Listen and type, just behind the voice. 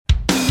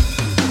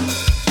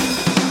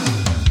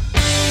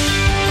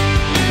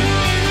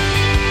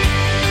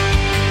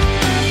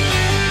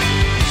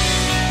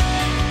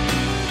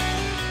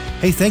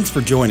Hey, thanks for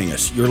joining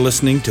us. You're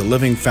listening to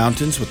Living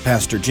Fountains with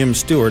Pastor Jim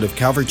Stewart of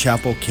Calvary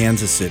Chapel,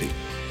 Kansas City.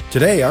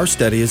 Today, our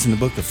study is in the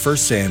book of 1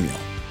 Samuel.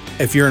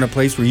 If you're in a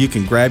place where you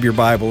can grab your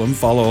Bible and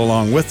follow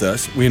along with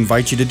us, we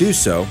invite you to do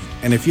so.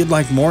 And if you'd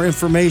like more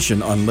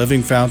information on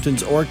Living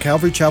Fountains or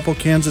Calvary Chapel,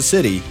 Kansas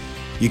City,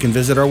 you can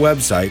visit our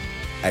website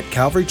at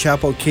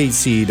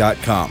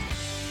calvarychapelkc.com.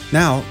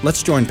 Now,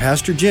 let's join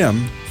Pastor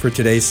Jim for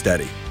today's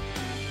study.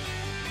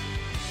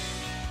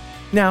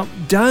 Now,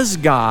 does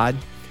God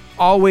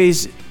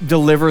always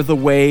deliver the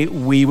way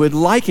we would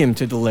like him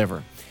to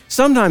deliver?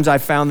 Sometimes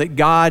I've found that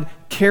God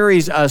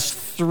carries us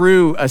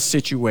through a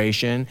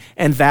situation,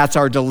 and that's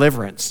our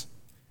deliverance.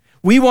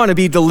 We want to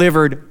be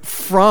delivered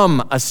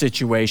from a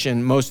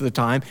situation most of the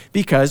time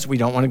because we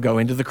don't want to go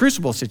into the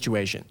crucible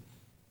situation,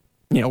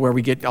 where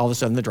we get all of a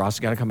sudden the dross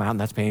has got to come out,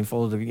 and that's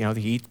painful. The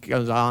heat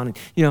goes on,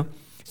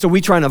 So we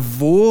try and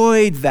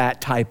avoid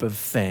that type of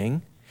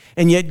thing.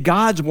 And yet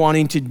God's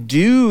wanting to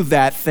do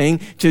that thing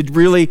to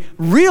really,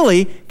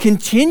 really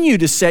continue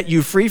to set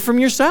you free from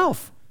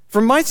yourself,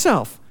 from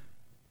myself,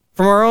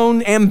 from our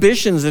own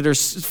ambitions that are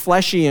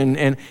fleshy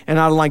and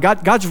out of line.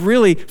 God's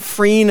really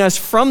freeing us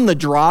from the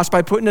dross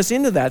by putting us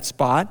into that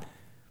spot.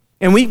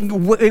 And we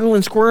wiggle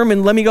and squirm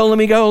and let me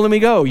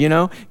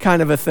go,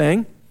 kind of a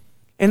thing.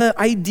 And the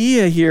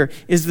idea here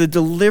is the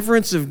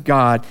deliverance of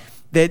God,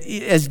 that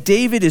as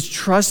David is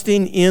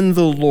trusting in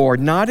the Lord,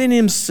 not in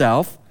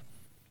himself.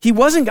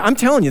 I'm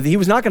telling you that he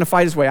was not going to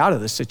fight his way out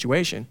of this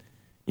situation,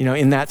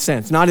 in that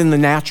sense, not in the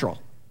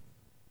natural.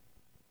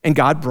 And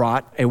God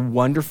brought a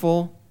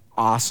wonderful,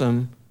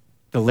 awesome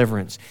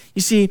deliverance.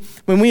 You see,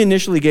 when we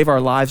initially gave our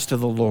lives to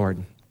the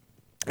Lord,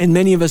 and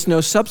many of us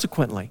know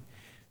subsequently,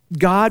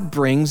 God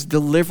brings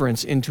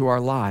deliverance into our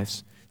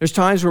lives. There's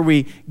times where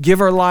we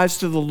give our lives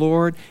to the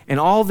Lord, and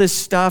all this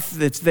stuff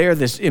that's there,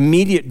 this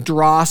immediate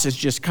dross is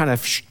just kind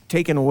of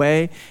taken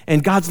away,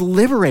 and God's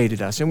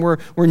liberated us, and we're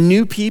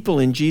new people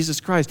in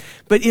Jesus Christ.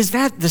 But is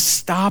that the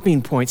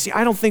stopping point? See,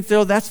 I don't think,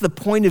 though, that's the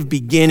point of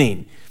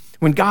beginning,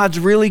 when God's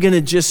really going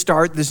to just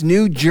start this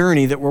new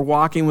journey that we're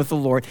walking with the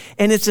Lord,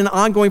 and it's an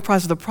ongoing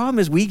process. The problem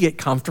is we get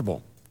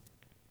comfortable.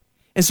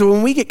 And so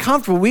when we get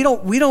comfortable, we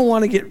don't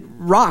want to get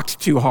rocked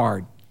too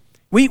hard.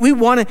 We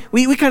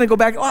kind of go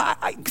back,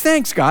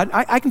 thanks, God,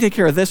 I can take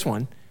care of this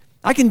one.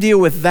 I can deal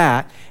with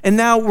that. And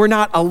now we're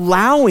not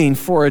allowing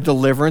for a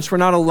deliverance. We're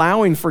not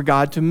allowing for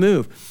God to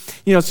move.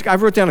 I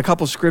wrote down a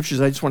couple of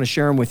scriptures. I just want to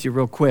share them with you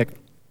real quick.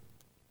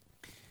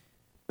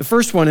 The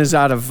first one is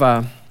out of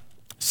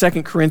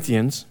 2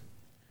 Corinthians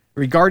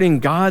regarding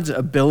God's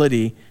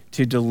ability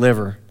to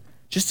deliver,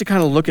 just to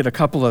kind of look at a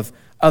couple of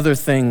other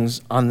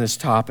things on this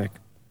topic.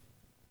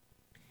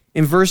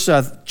 In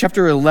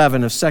chapter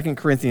 11 of 2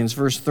 Corinthians,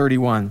 verse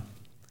 31,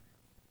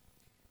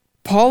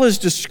 Paul is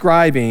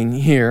describing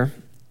here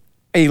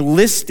a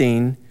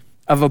listing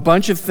of a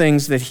bunch of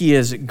things that he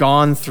has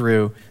gone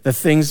through, the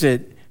things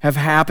that have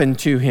happened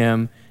to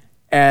him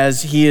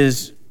as he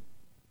has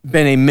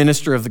been a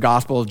minister of the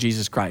gospel of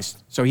Jesus Christ.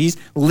 So he's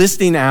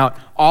listing out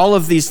all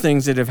of these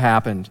things that have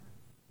happened.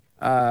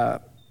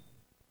 Let's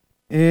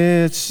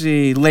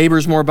see,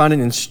 labor's more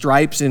abundant in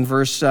stripes in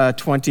verse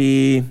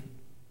 23,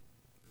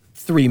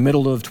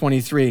 middle of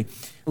 23.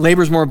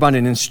 Labor's more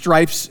abundant in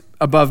stripes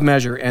above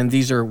measure, and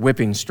these are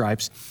whipping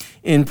stripes.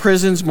 In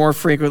prisons more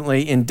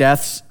frequently, in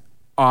deaths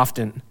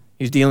often.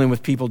 He's dealing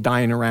with people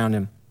dying around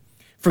him.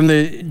 From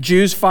the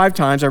Jews 5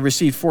 times, I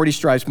received 40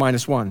 stripes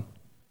minus 1.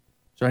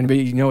 So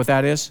anybody know what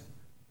that is?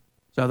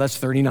 So that's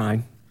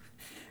 39.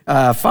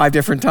 5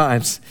 different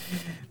times.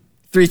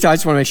 3 times, I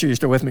just want to make sure you're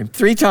still with me.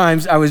 3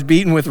 times I was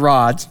beaten with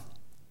rods.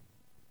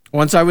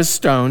 Once I was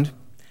stoned.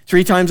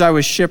 3 times I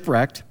was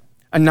shipwrecked.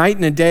 A night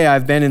and a day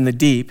I've been in the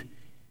deep,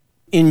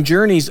 in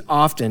journeys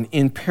often,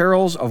 in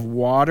perils of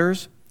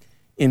waters,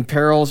 in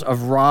perils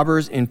of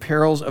robbers, in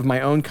perils of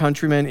my own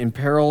countrymen, in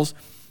perils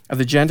of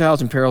the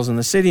Gentiles, in perils in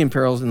the city, in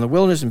perils in the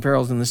wilderness, in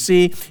perils in the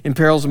sea, in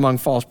perils among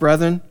false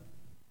brethren.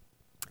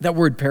 That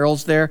word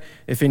perils there,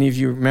 if any of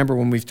you remember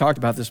when we've talked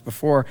about this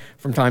before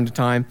from time to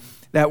time,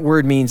 that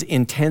word means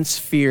intense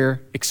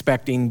fear,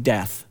 expecting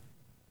death.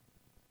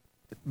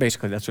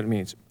 Basically, that's what it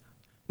means.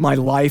 My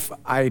life,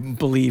 I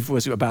believe,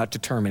 was about to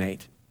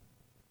terminate.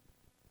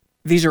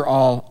 These are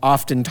all,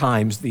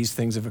 oftentimes, these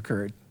things have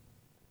occurred.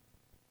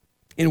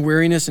 In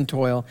weariness and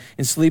toil,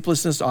 in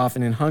sleeplessness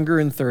often, in hunger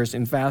and thirst,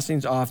 in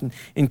fastings often,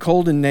 in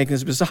cold and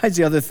nakedness, besides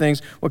the other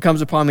things, what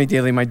comes upon me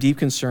daily, my deep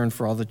concern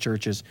for all the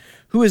churches.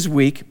 Who is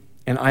weak,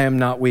 and I am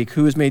not weak?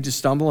 Who is made to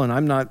stumble, and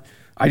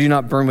I do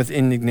not burn with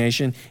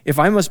indignation? If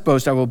I must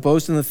boast, I will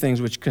boast in the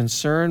things which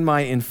concern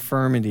my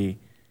infirmity.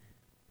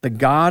 The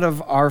God of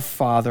our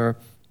Father,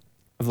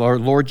 of our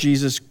Lord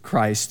Jesus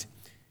Christ,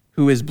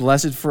 who is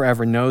blessed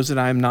forever, knows that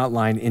I am not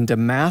lying. In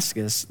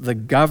Damascus, the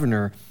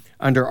governor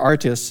under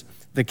Artis,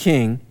 the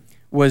king,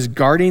 was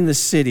guarding the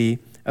city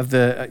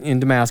in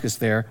Damascus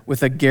there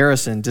with a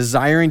garrison,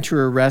 desiring to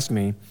arrest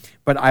me,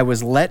 but I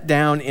was let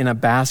down in a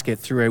basket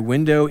through a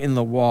window in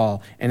the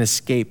wall and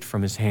escaped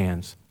from his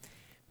hands.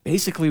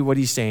 Basically what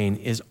he's saying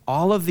is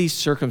all of these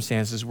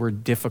circumstances were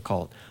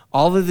difficult.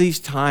 All of these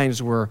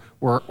times were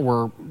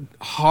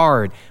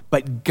hard,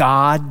 but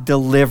God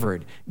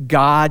delivered.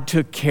 God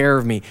took care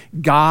of me.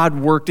 God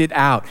worked it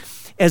out.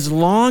 As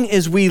long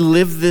as we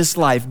live this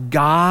life,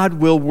 God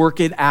will work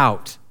it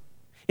out.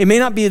 It may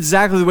not be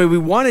exactly the way we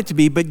want it to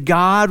be, but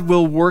God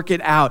will work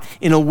it out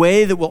in a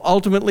way that will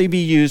ultimately be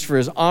used for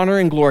his honor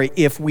and glory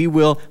if we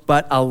will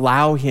but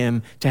allow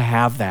him to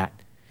have that.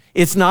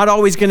 It's not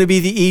always going to be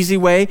the easy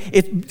way.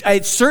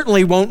 It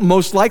certainly won't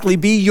most likely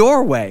be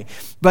your way,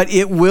 but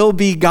it will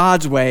be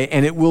God's way,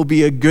 and it will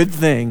be a good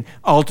thing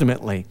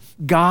ultimately.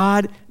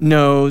 God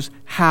knows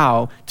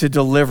how to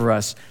deliver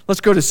us.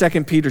 Let's go to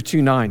 2 Peter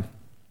 2:9.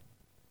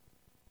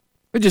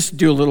 We'll just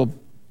do a little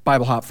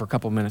Bible hop for a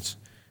couple minutes.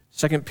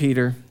 2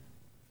 Peter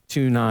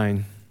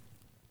 2:9.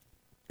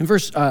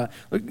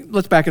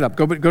 Let's back it up.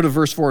 Go to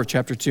verse 4 of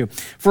chapter 2.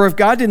 For if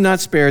God did not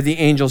spare the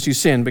angels who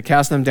sinned, but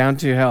cast them down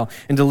to hell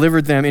and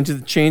delivered them into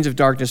the chains of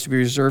darkness to be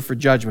reserved for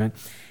judgment,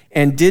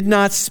 and did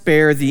not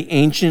spare the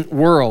ancient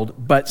world,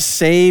 but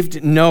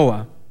saved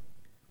Noah,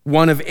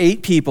 one of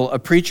 8 people, a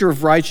preacher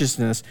of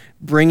righteousness,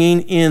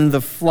 bringing in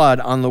the flood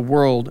on the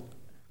world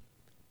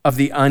of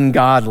the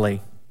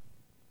ungodly.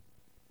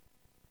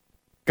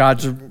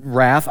 God's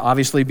wrath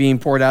obviously being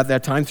poured out at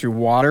that time through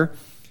water,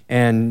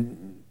 and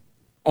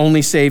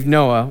only saved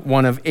Noah,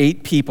 one of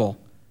 8 people,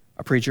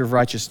 a preacher of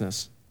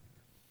righteousness.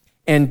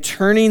 And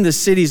turning the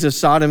cities of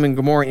Sodom and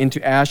Gomorrah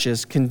into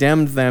ashes,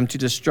 condemned them to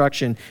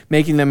destruction,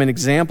 making them an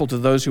example to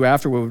those who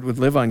afterward would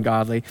live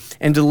ungodly,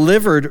 and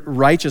delivered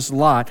righteous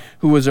Lot,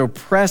 who was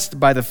oppressed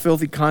by the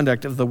filthy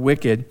conduct of the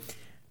wicked.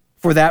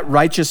 For that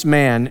righteous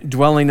man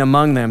dwelling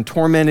among them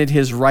tormented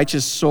his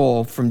righteous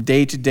soul from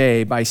day to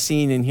day by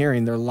seeing and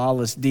hearing their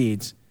lawless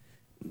deeds.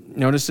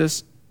 Notice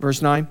this,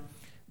 verse 9.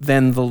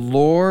 Then the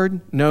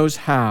Lord knows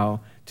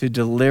how to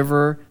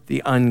deliver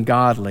the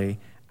ungodly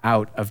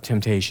out of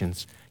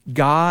temptations.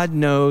 God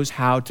knows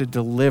how to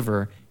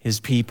deliver his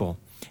people.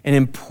 An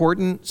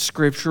important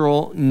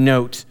scriptural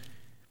note.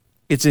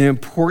 It's an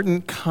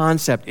important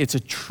concept. It's a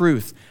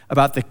truth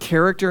about the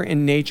character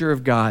and nature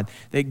of God,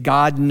 that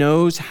God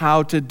knows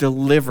how to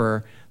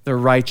deliver the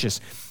righteous.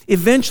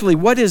 Eventually,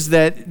 what is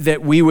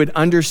that we would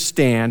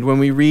understand when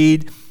we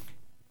read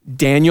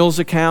Daniel's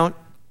account?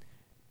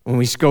 When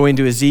we go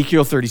into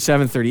Ezekiel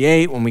 37,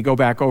 38, when we go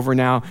back over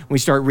now, we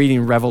start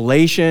reading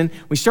Revelation,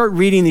 we start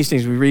reading these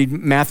things. We read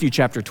Matthew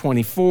chapter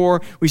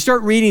 24. We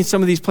start reading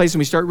some of these places, and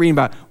we start reading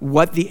about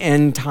what the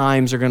end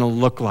times are going to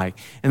look like.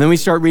 And then we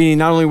start reading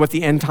not only what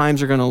the end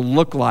times are going to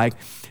look like,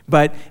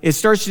 but it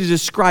starts to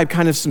describe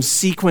kind of some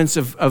sequence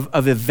of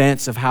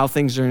events of how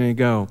things are going to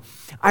go.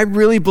 I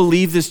really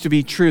believe this to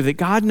be true, that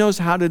God knows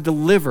how to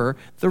deliver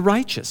the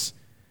righteous,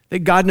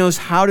 that God knows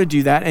how to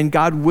do that, and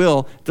God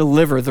will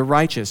deliver the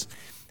righteous.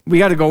 We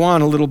got to go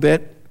on a little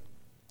bit.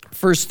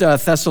 1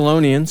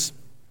 Thessalonians.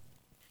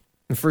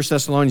 In 1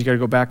 Thessalonians, you got to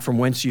go back from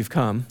whence you've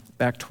come,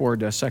 back toward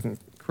 2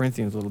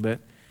 Corinthians a little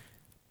bit.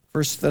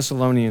 1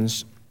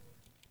 Thessalonians.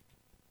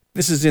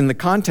 This is in the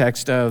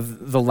context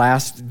of the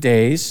last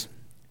days.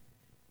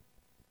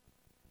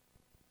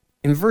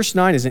 In verse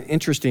 9 is an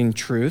interesting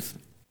truth.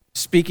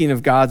 Speaking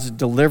of God's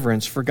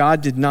deliverance, for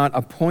God did not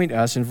appoint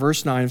us, in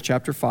verse 9 of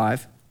chapter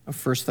 5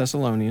 of 1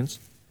 Thessalonians,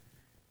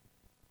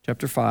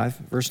 chapter 5,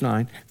 verse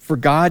 9, for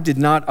God did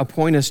not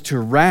appoint us to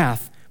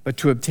wrath, but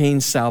to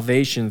obtain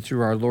salvation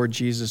through our Lord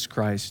Jesus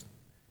Christ,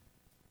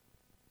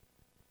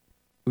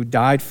 who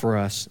died for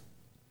us,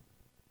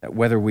 that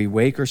whether we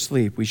wake or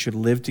sleep, we should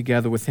live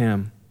together with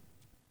him.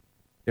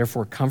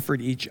 Therefore, comfort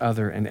each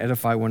other and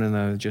edify one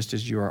another, just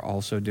as you are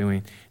also doing.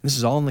 And this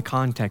is all in the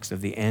context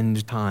of the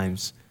end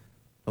times,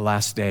 the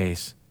last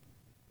days.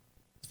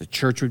 The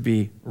church would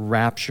be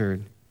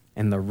raptured,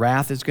 and the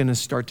wrath is going to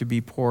start to be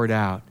poured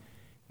out.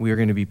 We are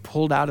going to be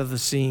pulled out of the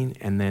scene,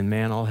 and then,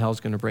 man, all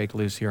hell's going to break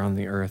loose here on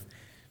the earth.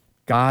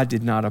 God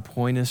did not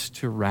appoint us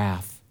to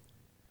wrath.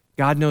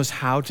 God knows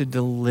how to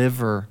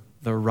deliver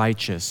the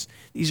righteous.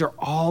 These are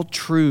all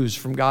truths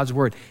from God's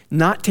word,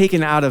 not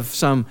taken out of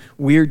some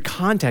weird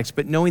context,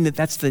 but knowing that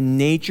that's the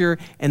nature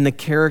and the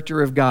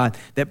character of God,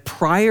 that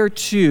prior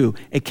to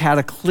a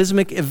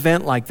cataclysmic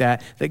event like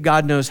that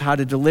God knows how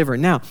to deliver.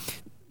 Now,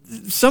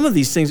 some of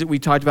these things that we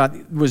talked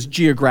about was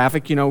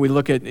geographic. We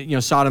look at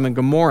Sodom and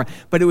Gomorrah,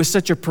 but it was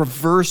such a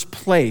perverse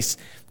place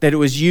that it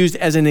was used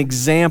as an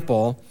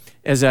example,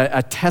 as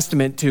a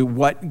testament to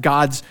what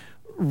God's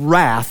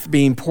wrath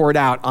being poured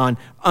out on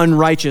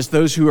unrighteous,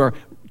 those who are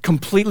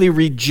completely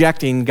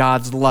rejecting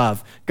God's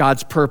love,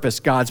 God's purpose,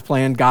 God's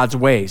plan, God's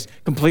ways,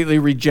 completely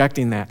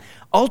rejecting that.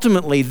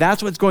 Ultimately,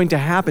 that's what's going to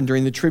happen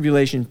during the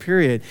tribulation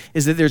period,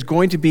 is that there's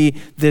going to be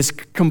this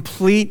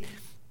complete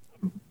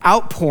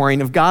outpouring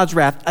of God's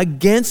wrath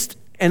against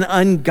an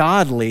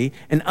ungodly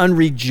and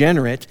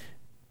unregenerate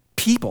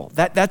people.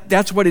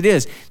 That's what it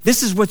is.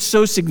 This is what's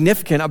so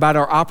significant about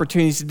our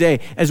opportunities today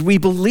as we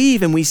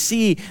believe and we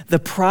see the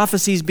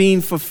prophecies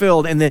being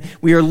fulfilled and that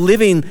we are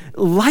living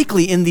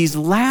likely in these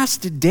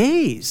last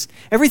days.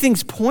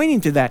 Everything's pointing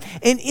to that.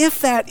 And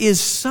if that is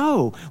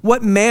so,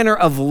 what manner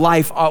of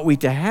life ought we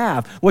to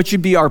have? What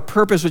should be our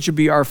purpose? What should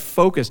be our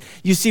focus?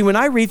 You see, when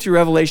I read through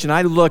Revelation,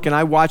 I look and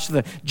I watch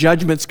the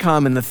judgments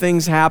come and the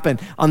things happen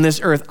on this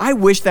earth. I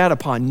wish that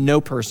upon no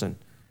person.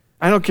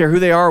 I don't care who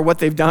they are or what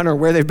they've done or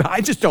where they've been.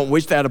 I just don't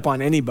wish that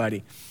upon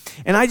anybody.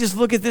 And I just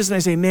look at this and I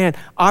say, man,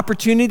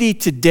 opportunity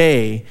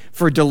today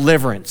for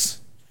deliverance.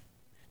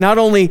 Not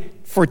only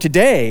for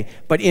today,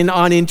 but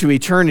on into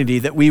eternity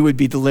that we would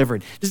be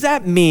delivered. Does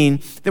that mean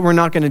that we're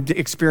not going to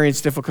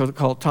experience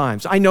difficult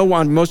times? I know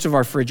on most of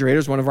our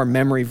refrigerators, one of our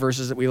memory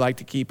verses that we like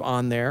to keep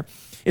on there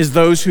is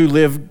those who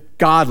live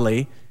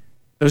godly.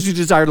 Those who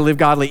desire to live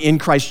godly in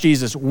Christ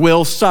Jesus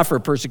will suffer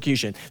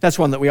persecution. That's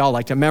one that we all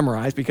like to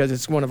memorize because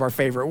it's one of our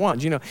favorite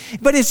ones,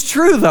 But it's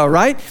true though,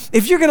 right?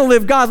 If you're going to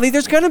live godly,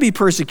 there's going to be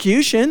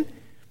persecution.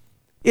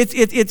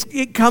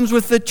 It comes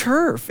with the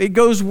turf. It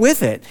goes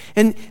with it.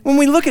 And when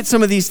we look at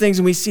some of these things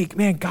and we see,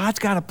 man, God's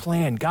got a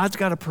plan. God's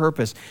got a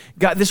purpose.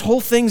 This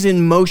whole thing's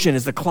in motion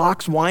as the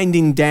clock's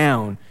winding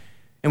down.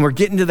 And we're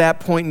getting to that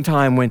point in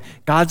time when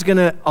God's going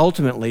to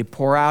ultimately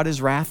pour out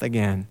his wrath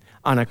again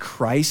on a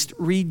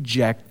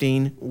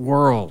Christ-rejecting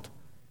world.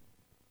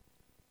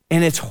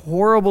 And it's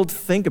horrible to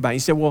think about. You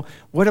say, well,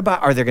 what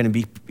about, is there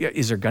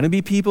going to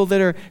be people that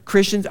are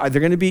Christians? Are there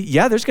going to be,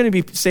 there's going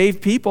to be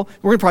saved people.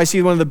 We're going to probably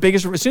see one of the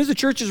biggest, as soon as the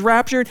church is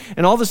raptured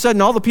and all of a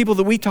sudden all the people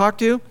that we talk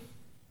to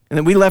and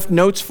that we left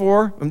notes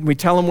for, and we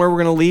tell them where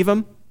we're going to leave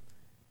them,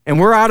 and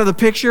we're out of the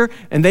picture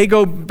and they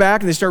go back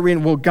and they start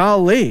reading, well,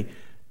 golly,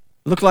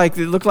 looked like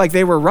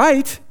they were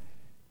right.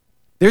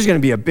 There's going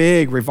to be a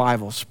big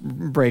revival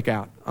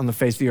breakout on the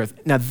face of the earth.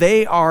 Now,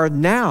 they are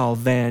now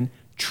then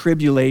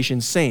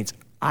tribulation saints.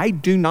 I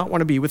do not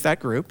want to be with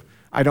that group.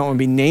 I don't want to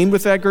be named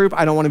with that group.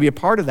 I don't want to be a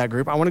part of that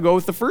group. I want to go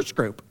with the first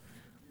group.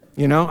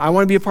 I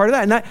want to be a part of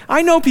that. And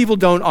I know people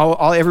don't,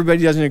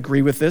 everybody doesn't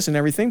agree with this and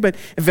everything, but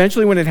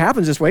eventually when it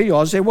happens this way, you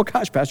all say, well,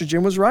 gosh, Pastor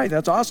Jim was right.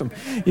 That's awesome.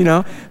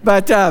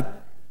 But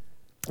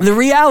the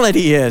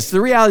reality,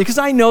 because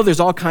I know there's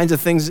all kinds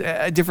of things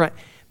different.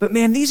 But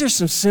man, these are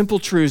some simple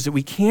truths that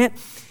we can't,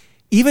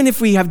 even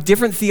if we have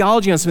different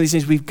theology on some of these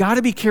things, we've got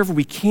to be careful.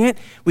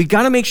 We've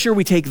got to make sure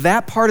we take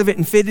that part of it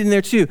and fit it in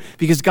there too,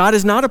 because God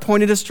has not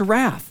appointed us to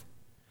wrath.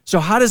 So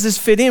how does this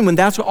fit in when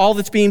that's all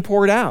that's being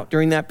poured out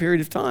during that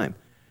period of time?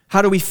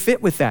 How do we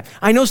fit with that?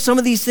 I know some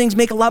of these things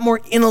make a lot more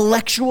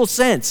intellectual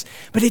sense,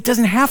 but it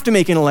doesn't have to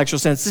make intellectual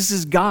sense. This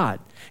is God.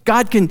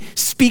 God can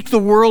speak the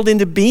world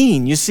into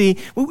being. You see,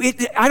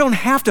 I don't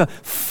have to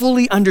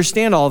fully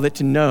understand all of it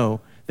to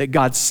know that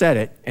God said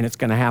it, and it's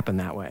going to happen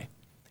that way.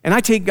 And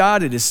I take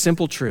God at his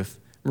simple truth.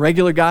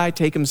 Regular guy,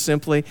 take him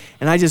simply.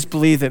 And I just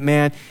believe that,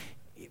 man,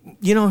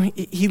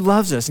 he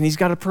loves us, and he's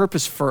got a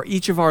purpose for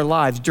each of our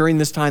lives during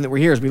this time that we're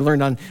here, as we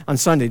learned on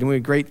Sunday. And we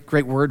had a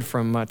great word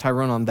from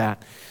Tyrone on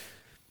that.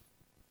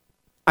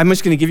 I'm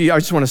just going to I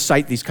just want to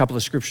cite these couple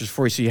of scriptures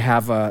for you so you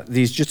have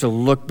these just to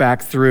look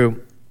back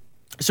through.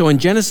 So in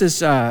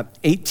Genesis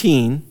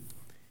 18,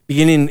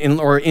 beginning in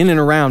and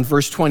around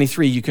verse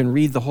 23, you can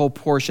read the whole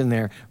portion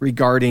there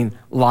regarding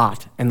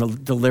Lot and the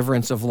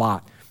deliverance of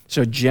Lot.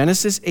 So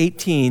Genesis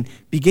 18,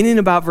 beginning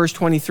about verse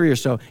 23 or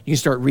so, you can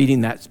start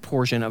reading that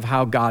portion of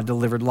how God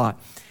delivered Lot.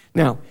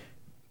 Now,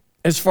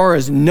 as far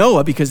as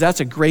Noah, because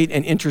that's a great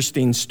and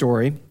interesting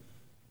story,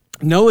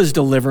 Noah's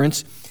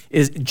deliverance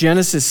is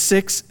Genesis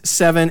 6,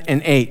 7,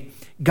 and 8.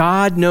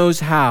 God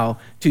knows how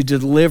to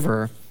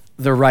deliver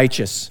the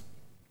righteous.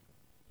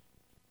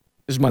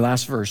 This is my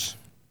last verse.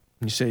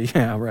 And you say,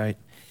 yeah, right.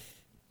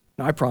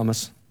 No, I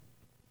promise.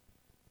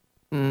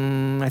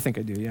 I think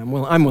I do, yeah.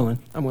 I'm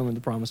willing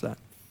to promise that.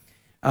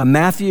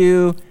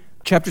 Matthew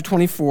chapter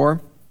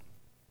 24,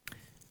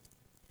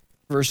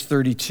 verse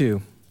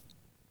 32.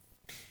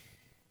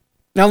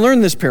 Now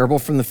learn this parable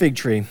from the fig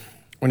tree.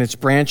 When its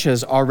branch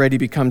has already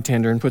become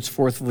tender and puts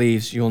forth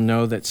leaves, you'll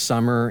know that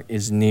summer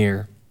is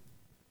near.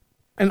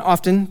 And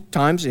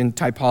oftentimes in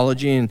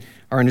typology and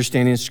our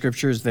understanding of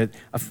Scripture is that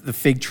the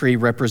fig tree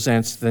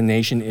represents the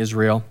nation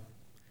Israel.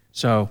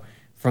 So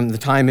from the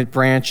time it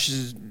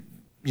branches,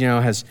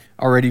 has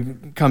already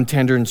become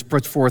tender and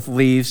puts forth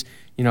leaves,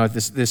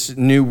 this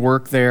new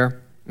work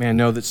there, man,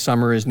 know that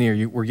summer is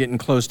near. We're getting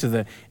close to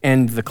the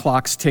end, the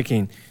clock's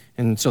ticking.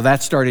 And so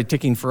that started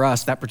ticking for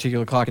us, that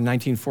particular clock, in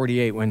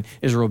 1948 when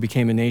Israel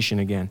became a nation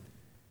again.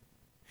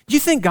 Do you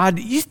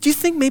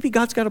think maybe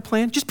God's got a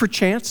plan, just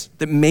perchance,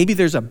 that maybe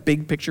there's a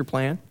big picture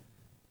plan?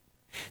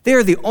 They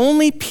are the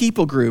only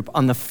people group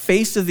on the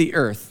face of the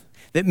earth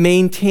that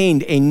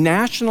maintained a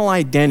national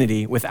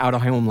identity without a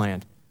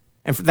homeland,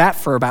 and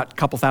for about a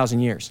couple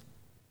thousand years.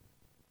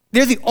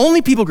 They're the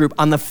only people group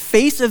on the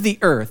face of the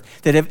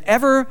earth that have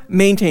ever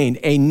maintained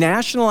a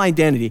national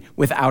identity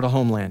without a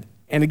homeland.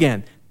 And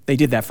again, they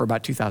did that for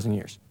about 2,000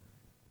 years.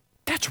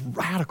 That's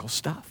radical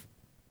stuff.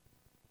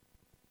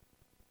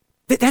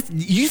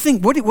 You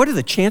think, what are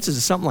the chances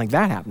of something like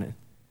that happening?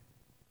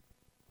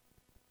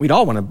 We'd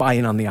all want to buy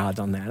in on the odds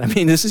on that. I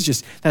mean,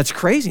 that's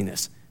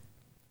craziness.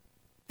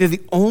 They're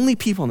the only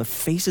people on the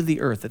face of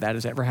the earth that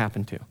has ever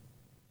happened to.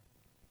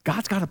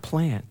 God's got a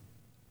plan.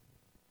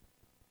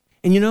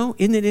 And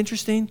isn't it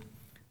interesting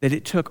that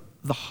it took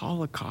the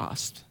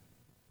Holocaust?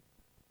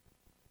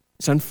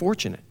 It's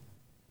unfortunate,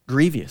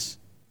 grievous,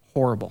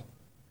 horrible.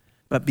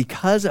 But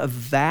because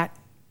of that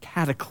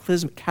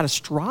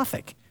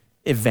catastrophic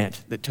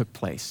event that took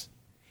place,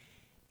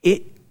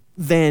 it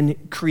then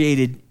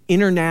created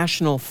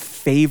international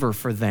favor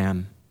for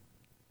them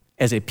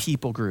as a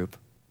people group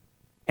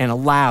and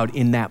allowed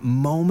in that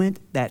moment,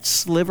 that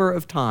sliver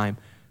of time,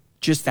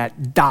 just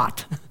that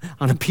dot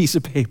on a piece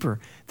of paper,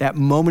 that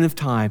moment of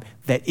time,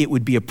 that it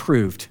would be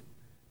approved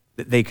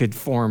that they could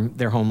form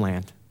their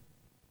homeland.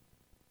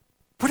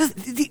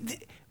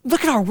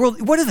 Look at our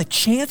world. What are the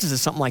chances of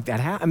something like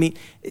that happening? I mean,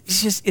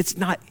 it's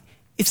not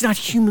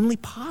humanly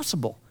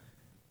possible.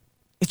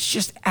 It's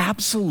just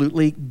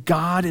absolutely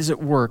God is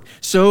at work.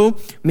 So,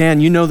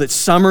 man, you know that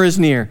summer is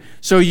near.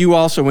 So you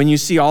also, when you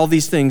see all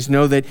these things,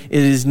 know that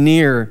it is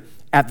near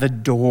at the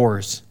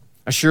doors.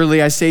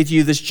 Surely I say to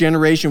you, this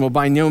generation will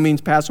by no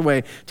means pass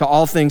away till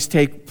all things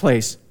take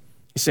place.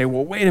 You say,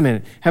 well, wait a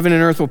minute. Heaven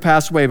and earth will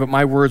pass away, but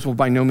my words will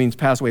by no means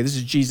pass away. This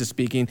is Jesus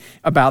speaking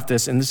about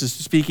this, and this is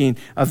speaking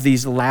of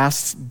these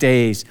last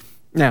days.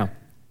 Now,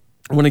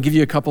 I want to give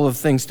you a couple of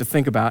things to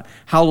think about.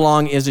 How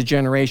long is a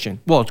generation?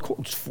 Well,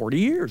 it's 40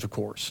 years, of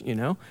course,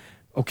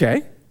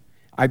 Okay,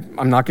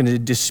 I'm not going to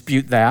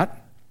dispute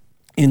that.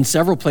 In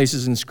several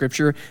places in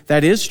Scripture,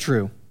 that is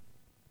true.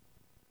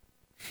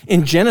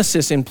 In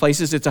Genesis, in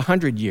places, it's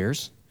 100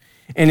 years.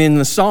 And in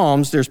the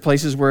Psalms, there's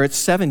places where it's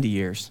 70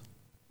 years.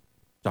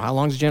 So how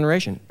long is a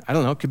generation? I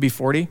don't know. It could be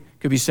 40,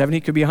 could be 70,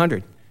 could be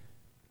 100.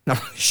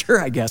 Not really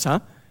sure, I guess,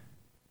 huh?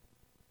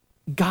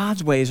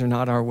 God's ways are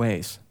not our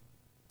ways.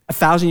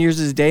 1,000 years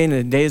is a day, and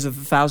a day is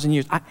 1,000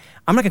 years.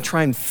 I'm not going to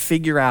try and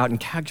figure out and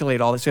calculate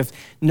all this. If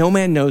no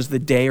man knows the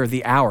day or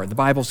the hour. The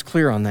Bible's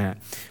clear on that.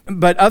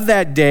 But of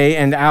that day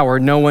and hour,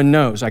 no one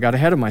knows. I got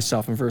ahead of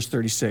myself in verse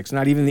 36.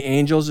 Not even the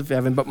angels of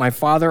heaven, but my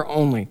Father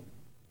only.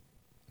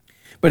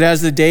 But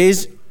as the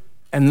days,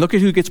 and look at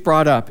who gets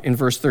brought up in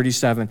verse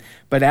 37.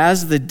 But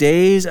as the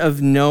days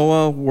of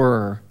Noah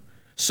were,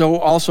 so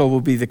also will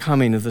be the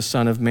coming of the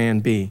Son of Man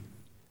be.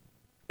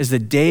 As the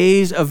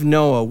days of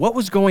Noah. What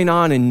was going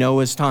on in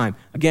Noah's time?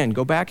 Again,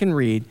 go back and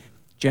read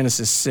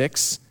Genesis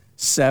 6,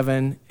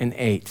 7, and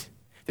 8.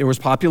 There was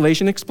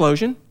population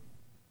explosion,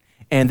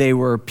 and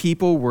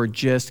people were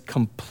just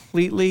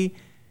completely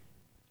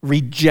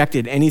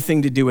rejected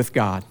anything to do with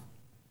God.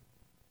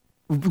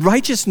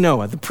 Righteous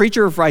Noah, the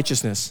preacher of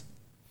righteousness,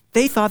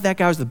 they thought that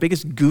guy was the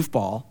biggest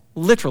goofball,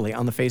 literally,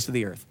 on the face of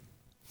the earth.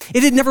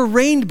 It had never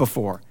rained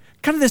before.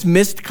 Kind of this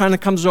mist kind of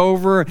comes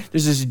over.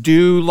 There's this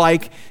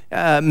dew-like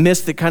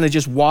mist that kind of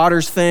just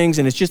waters things,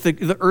 and it's just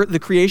the earth, the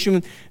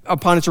creation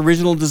upon its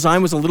original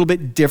design was a little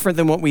bit different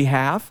than what we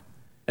have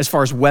as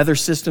far as weather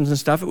systems and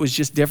stuff. It was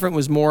just different. It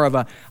was more of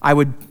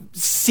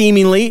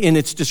seemingly in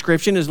its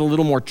description, is a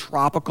little more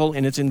tropical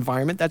in its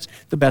environment. That's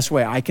the best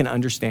way I can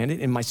understand it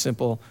in my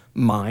simple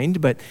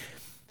mind. But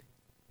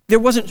there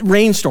wasn't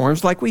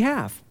rainstorms like we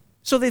have.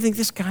 So they think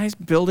this guy's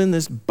building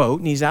this boat,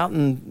 and he's out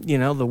in,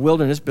 the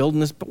wilderness building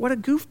this, but what a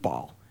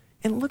goofball.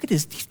 And look at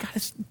he's got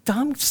his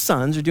dumb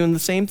sons are doing the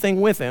same thing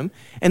with him.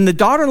 And the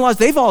daughter-in-laws,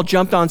 they've all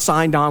jumped on,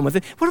 signed on with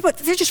it. What about,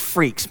 they're just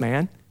freaks,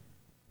 man.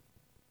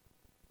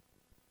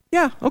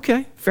 Yeah,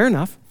 okay, fair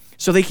enough.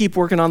 So they keep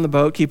working on the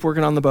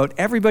boat.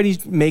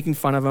 Everybody's making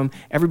fun of them.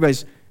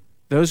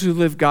 Those who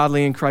live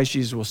godly in Christ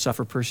Jesus will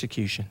suffer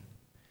persecution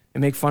and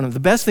make fun of them.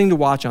 The best thing to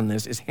watch on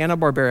this is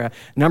Hanna-Barbera,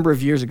 a number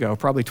of years ago,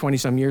 probably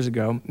 20-some years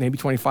ago, maybe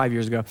 25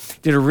 years ago,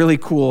 did a really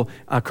cool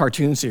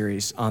cartoon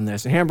series on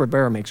this. And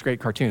Hanna-Barbera makes great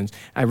cartoons.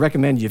 I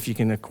recommend you, if you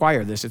can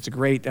acquire this, it's a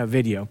great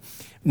video.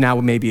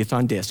 Now maybe it's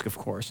on disc, of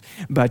course,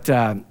 but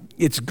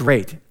it's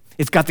great.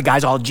 It's got the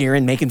guys all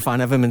jeering, making fun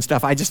of him and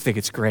stuff. I just think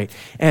it's great.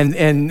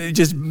 And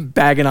just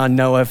bagging on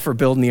Noah for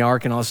building the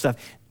ark and all this stuff.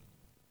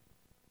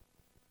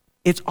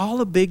 It's all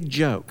a big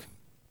joke.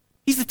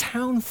 He's the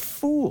town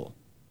fool.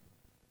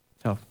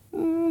 So,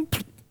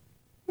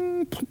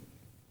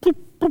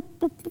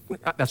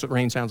 that's what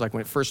rain sounds like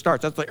when it first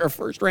starts. That's like our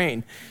first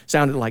rain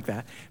sounded like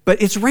that.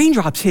 But it's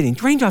raindrops hitting.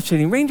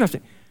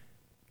 And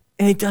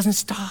it doesn't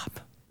stop.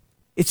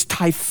 It's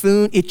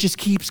typhoon. It just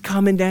keeps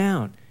coming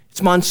down.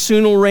 It's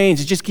monsoonal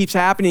rains. It just keeps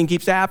happening.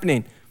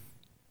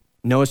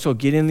 Noah said,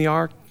 get in the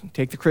ark,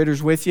 take the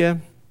critters with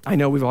you. I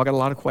know we've all got a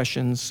lot of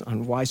questions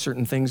on why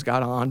certain things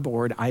got on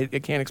board. I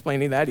can't explain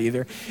any of that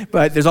either.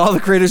 But there's all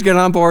the critters getting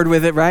on board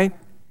with it, right?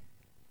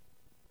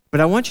 But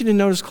I want you to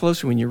notice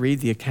closely when you read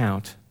the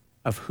account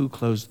of who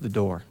closed the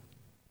door.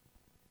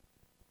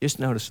 Just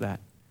notice that.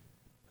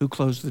 Who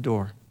closed the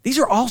door? These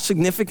are all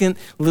significant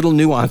little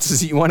nuances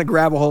that you want to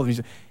grab a hold of. You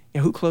say,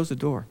 who closed the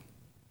door?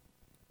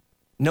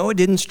 Noah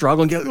didn't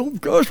struggle and get, oh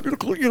gosh, we're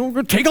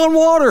gonna take on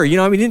water. He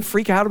didn't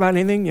freak out about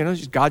anything.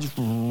 God just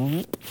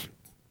closed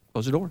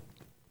the door.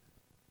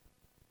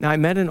 Now, I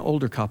met an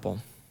older couple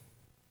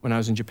when I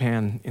was in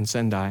Japan, in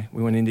Sendai.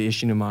 We went into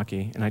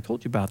Ishinomaki, and I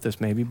told you about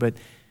this maybe, but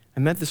I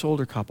met this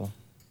older couple.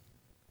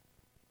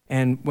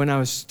 And when I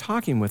was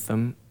talking with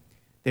them,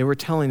 they were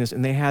telling us,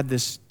 and they had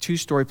this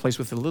 2-story place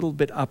with a little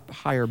bit up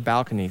higher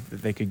balcony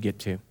that they could get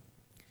to.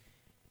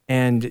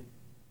 And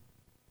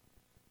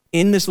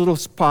in this little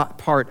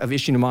part of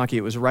Ishinomaki,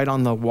 it was right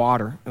on the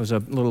water. It was a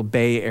little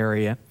bay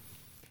area.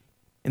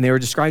 And they were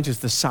describing to us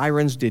the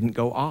sirens didn't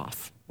go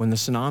off when the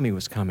tsunami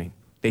was coming.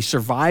 They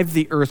survived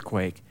the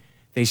earthquake.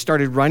 They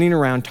started running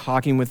around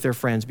talking with their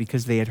friends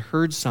because they had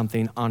heard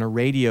something on a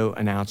radio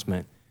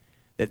announcement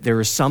that there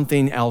was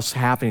something else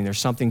happening. There's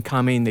something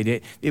coming.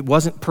 It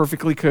wasn't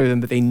perfectly clear to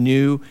them, but they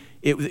knew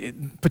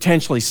it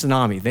potentially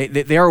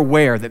tsunami. They are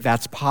aware that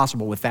that's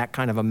possible with that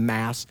kind of a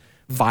mass,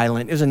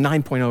 violent. It was a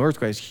 9.0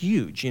 earthquake. It was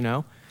huge, you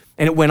know?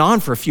 And it went on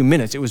for a few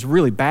minutes. It was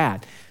really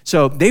bad.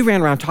 So they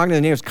ran around talking to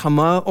the neighbors, come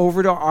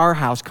over to our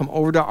house, come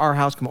over to our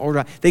house, come over to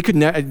our house. They could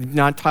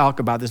not talk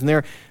about this.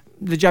 And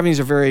the Japanese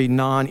are very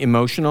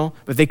non-emotional,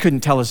 but they couldn't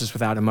tell us this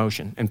without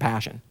emotion and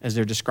passion as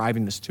they're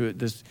describing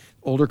this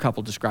older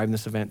couple describing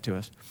this event to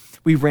us.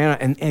 We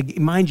ran, and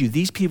mind you,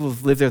 these people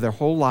have lived there their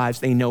whole lives.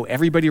 They know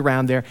everybody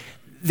around there.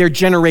 They're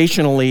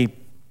generationally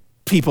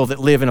people that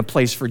live in a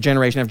place for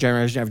generation after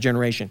generation after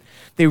generation.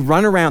 They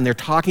run around, they're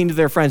talking to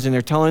their friends, and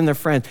they're telling their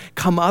friends,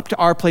 come up to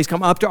our place,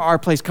 come up to our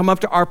place, come up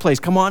to our place,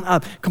 come on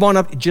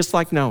up, just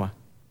like Noah.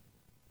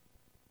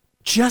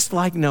 Just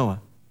like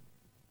Noah.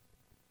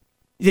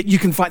 You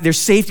can find, there's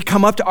safety,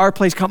 come up to our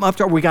place,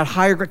 we got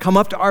higher ground, come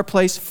up to our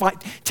place,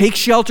 take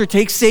shelter,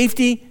 take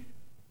safety.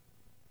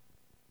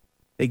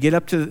 They get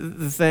up to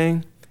the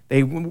thing,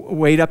 they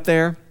wait up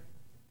there,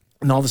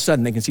 and all of a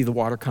sudden they can see the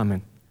water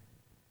coming.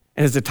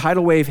 And as the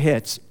tidal wave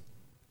hits,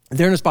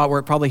 they're in a spot where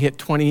it probably hit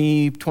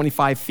 20,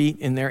 25 feet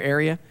in their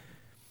area,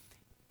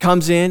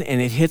 comes in and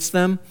it hits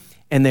them,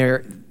 and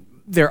they're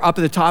up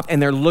at the top,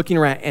 and they're looking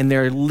around, and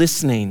they're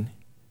listening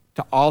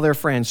to all their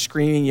friends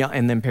screaming, yelling,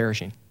 and then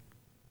perishing.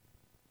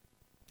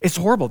 It's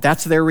horrible.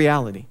 That's their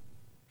reality.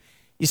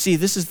 You see,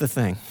 this is the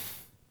thing.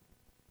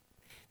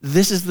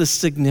 This is the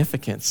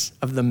significance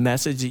of the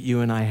message that you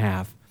and I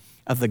have,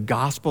 of the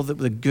gospel,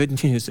 the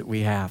good news that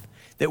we have,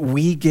 that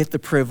we get the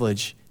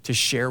privilege to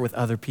share with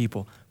other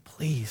people.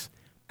 Please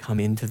come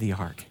into the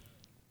ark.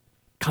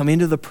 Come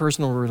into the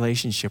personal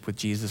relationship with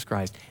Jesus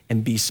Christ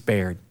and be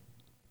spared.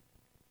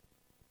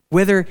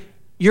 Whether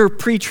you're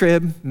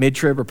pre-trib,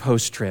 mid-trib, or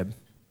post-trib,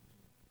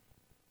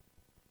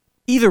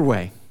 either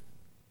way,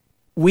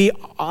 we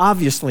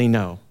obviously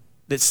know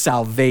that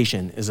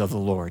salvation is of the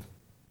Lord,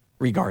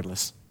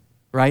 regardless,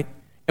 right?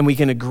 And we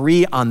can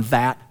agree on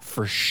that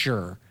for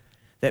sure,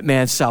 that,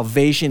 man,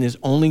 salvation is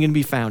only going to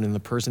be found in the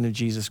person of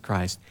Jesus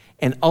Christ.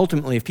 And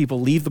ultimately, if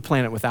people leave the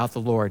planet without the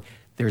Lord,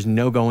 there's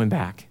no going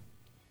back.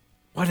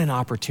 What an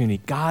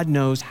opportunity. God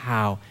knows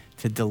how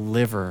to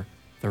deliver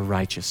the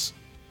righteous.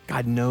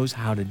 God knows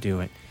how to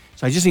do it.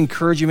 So I just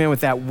encourage you, man,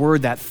 with that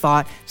word, that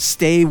thought,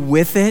 stay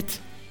with it.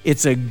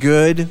 It's a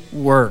good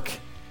work.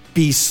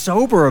 Be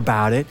sober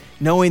about it,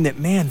 knowing that,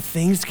 man,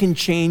 things can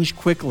change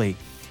quickly.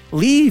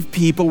 Leave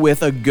people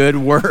with a good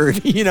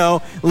word,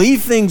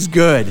 leave things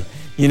good.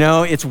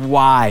 It's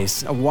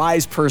wise. A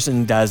wise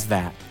person does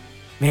that.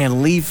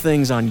 Man, leave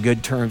things on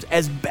good terms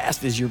as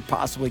best as you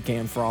possibly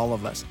can for all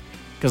of us,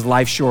 because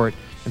life's short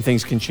and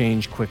things can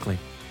change quickly.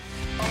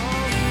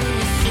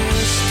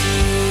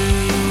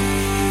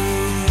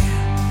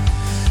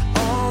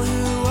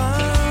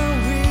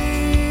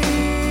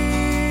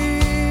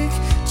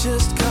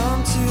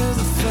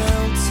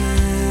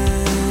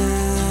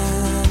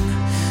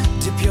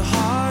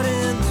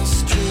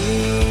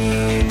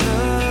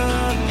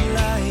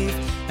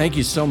 Thank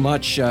you so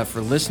much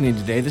for listening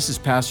today. This is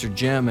Pastor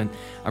Jim, and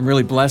I'm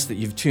really blessed that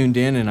you've tuned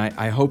in, and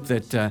I hope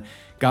that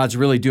God's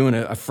really doing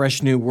a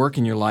fresh new work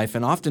in your life.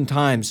 And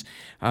oftentimes,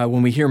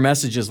 when we hear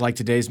messages like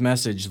today's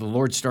message, the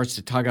Lord starts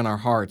to tug on our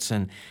hearts,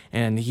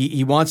 and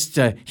He wants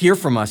to hear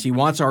from us. He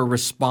wants our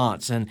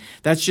response, and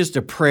that's just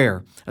a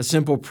prayer, a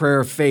simple prayer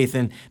of faith.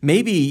 And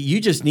maybe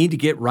you just need to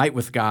get right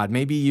with God.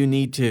 Maybe you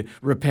need to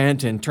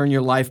repent and turn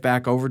your life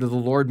back over to the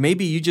Lord.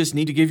 Maybe you just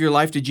need to give your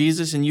life to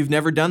Jesus, and you've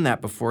never done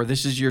that before.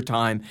 This is your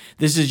time.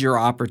 This is your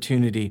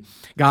opportunity.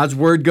 God's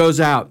word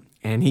goes out,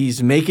 and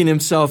He's making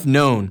Himself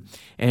known,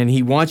 and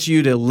He wants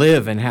you to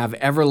live and have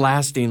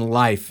everlasting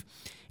life.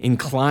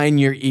 Incline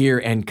your ear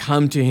and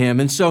come to Him.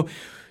 And so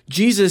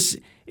Jesus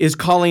is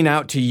calling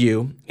out to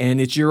you, and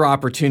it's your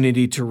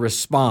opportunity to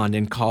respond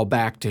and call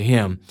back to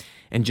Him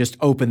and just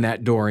open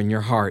that door in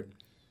your heart.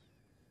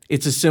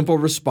 It's a simple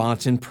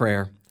response in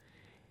prayer.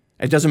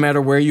 It doesn't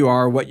matter where you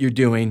are or what you're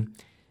doing.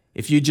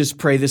 If you just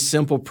pray this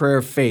simple prayer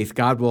of faith,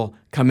 God will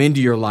come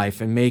into your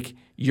life and make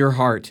your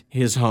heart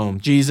His home.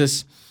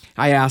 Jesus,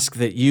 I ask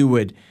that you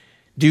would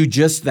do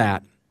just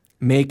that.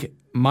 Make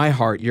my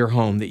heart your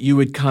home, that you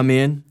would come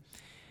in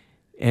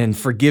and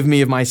forgive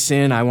me of my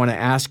sin. I want to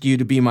ask you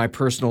to be my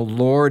personal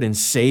Lord and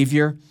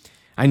Savior.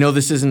 I know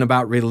this isn't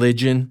about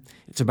religion.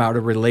 It's about a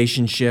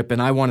relationship,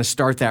 and I want to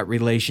start that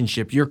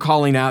relationship. You're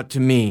calling out to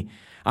me.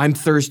 I'm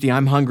thirsty.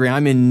 I'm hungry.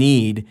 I'm in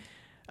need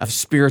of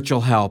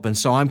spiritual help. And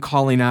so I'm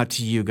calling out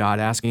to you, God,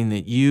 asking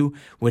that you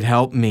would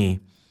help me.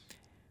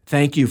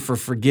 Thank you for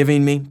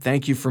forgiving me.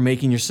 Thank you for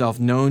making yourself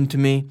known to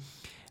me.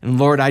 And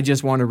Lord, I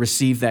just want to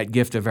receive that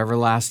gift of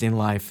everlasting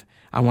life.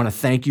 I want to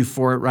thank you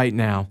for it right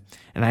now.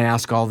 And I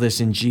ask all this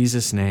in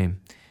Jesus'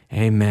 name.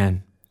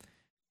 Amen.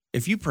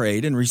 If you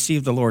prayed and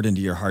received the Lord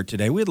into your heart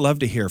today, we'd love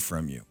to hear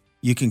from you.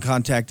 You can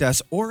contact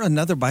us or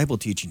another Bible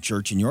teaching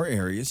church in your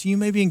area so you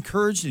may be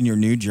encouraged in your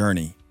new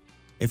journey.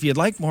 If you'd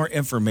like more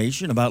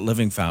information about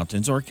Living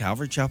Fountains or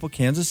Calvary Chapel,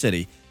 Kansas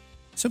City,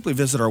 simply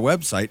visit our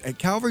website at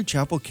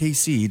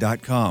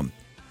calvarychapelkc.com.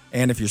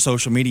 And if you're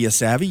social media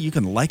savvy, you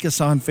can like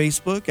us on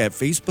Facebook at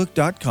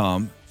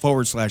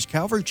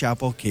facebook.com/Calvary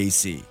Chapel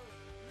KC.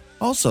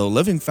 Also,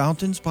 Living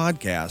Fountains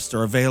podcasts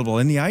are available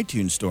in the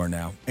iTunes Store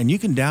now, and you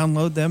can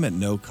download them at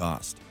no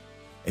cost.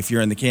 If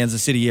you're in the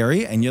Kansas City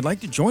area and you'd like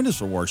to join us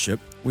for worship,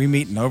 we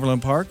meet in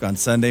Overland Park on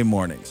Sunday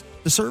mornings.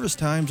 The service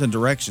times and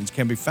directions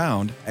can be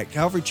found at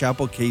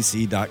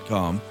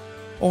calvarychapelkc.com,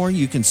 or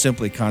you can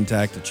simply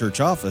contact the church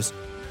office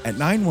at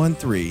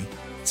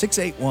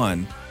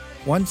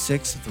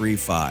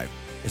 913-681-1635.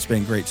 It's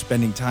been great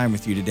spending time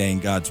with you today in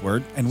God's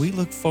Word, and we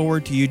look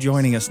forward to you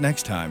joining us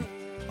next time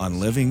on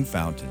Living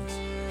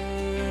Fountains.